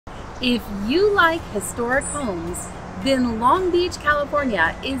If you like historic homes, then Long Beach,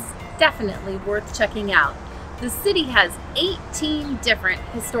 California is definitely worth checking out. The city has 18 different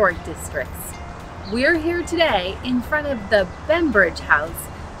historic districts. We're here today in front of the Bembridge House,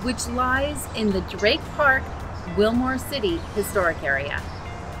 which lies in the Drake Park, Wilmore City historic area.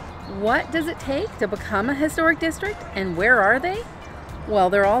 What does it take to become a historic district, and where are they?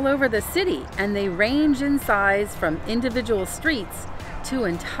 Well, they're all over the city, and they range in size from individual streets to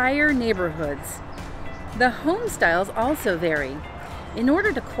entire neighborhoods. The home styles also vary. In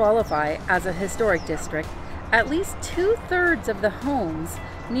order to qualify as a historic district, at least 2/3 of the homes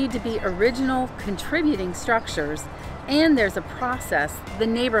need to be original contributing structures, and there's a process the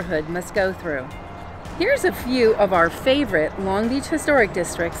neighborhood must go through. Here's a few of our favorite Long Beach historic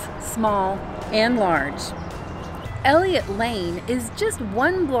districts, small and large. Elliott Lane is just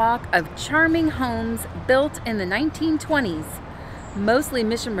one block of charming homes built in the 1920s. Mostly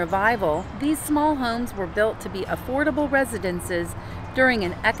Mission Revival, these small homes were built to be affordable residences during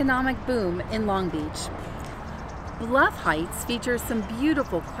an economic boom in Long Beach. Bluff Heights features some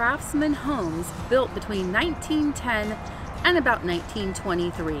beautiful craftsman homes built between 1910 and about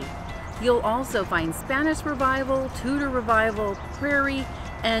 1923. You'll also find Spanish Revival, Tudor Revival, Prairie,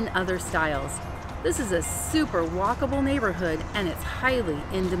 and other styles. This is a super walkable neighborhood, and it's highly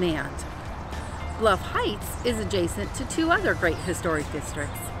in demand. Bluff Heights is adjacent to two other great historic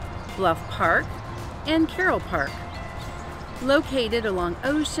districts, Bluff Park and Carroll Park. Located along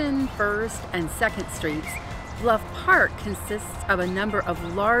Ocean, First, and Second Streets, Bluff Park consists of a number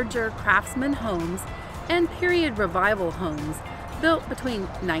of larger craftsman homes and period revival homes built between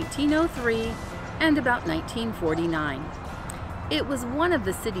 1903 and about 1949. It was one of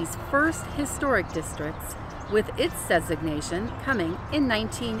the city's first historic districts, with its designation coming in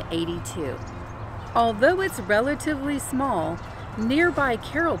 1982. Although it's relatively small, nearby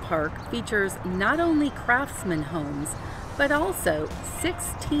Carroll Park features not only craftsman homes, but also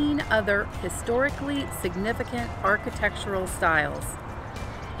 16 other historically significant architectural styles.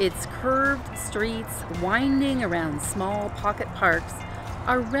 Its curved streets winding around small pocket parks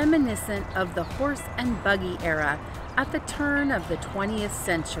are reminiscent of the horse and buggy era at the turn of the 20th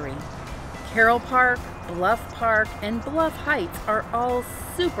century. Carroll Park, Bluff Park, and Bluff Heights are all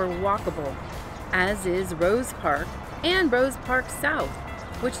super walkable, as is Rose Park and Rose Park South,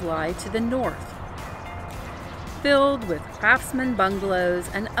 which lie to the north. Filled with craftsman bungalows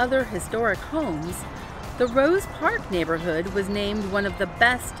and other historic homes, the Rose Park neighborhood was named one of the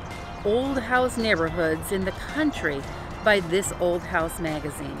best old house neighborhoods in the country by This Old House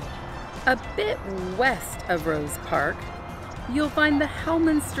magazine. A bit west of Rose Park, you'll find the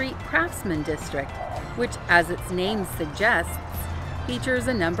Hellman Street Craftsman District, which, as its name suggests, features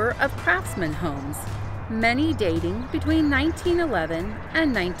a number of craftsman homes, many dating between 1911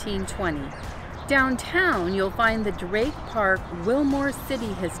 and 1920. Downtown, you'll find the Drake Park Wilmore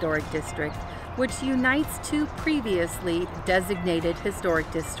City Historic District, which unites two previously designated historic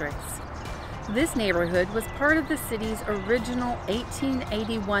districts. This neighborhood was part of the city's original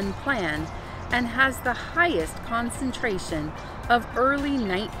 1881 plan and has the highest concentration of early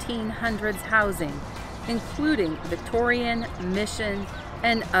 1900s housing, including Victorian, Mission,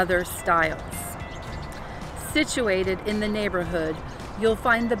 and other styles. Situated in the neighborhood, you'll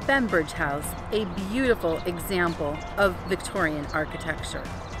find the Bembridge House, a beautiful example of Victorian architecture.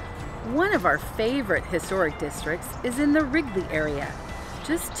 One of our favorite historic districts is in the Wrigley area.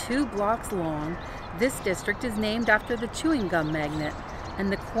 Just 2 blocks long, this district is named after the chewing gum magnate,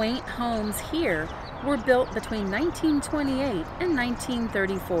 and the quaint homes here were built between 1928 and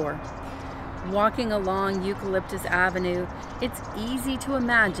 1934. Walking along Eucalyptus Avenue, it's easy to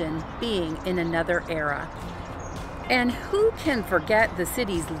imagine being in another era. And who can forget the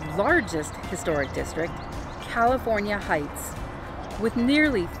city's largest historic district, California Heights? With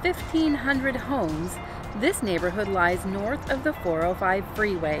nearly 1,500 homes, this neighborhood lies north of the 405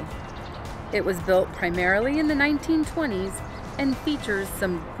 freeway. It was built primarily in the 1920s and features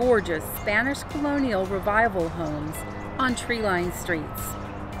some gorgeous Spanish colonial revival homes on tree-lined streets.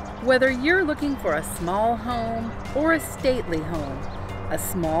 Whether you're looking for a small home or a stately home, a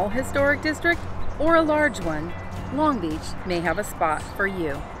small historic district or a large one, Long Beach may have a spot for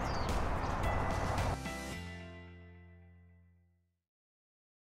you.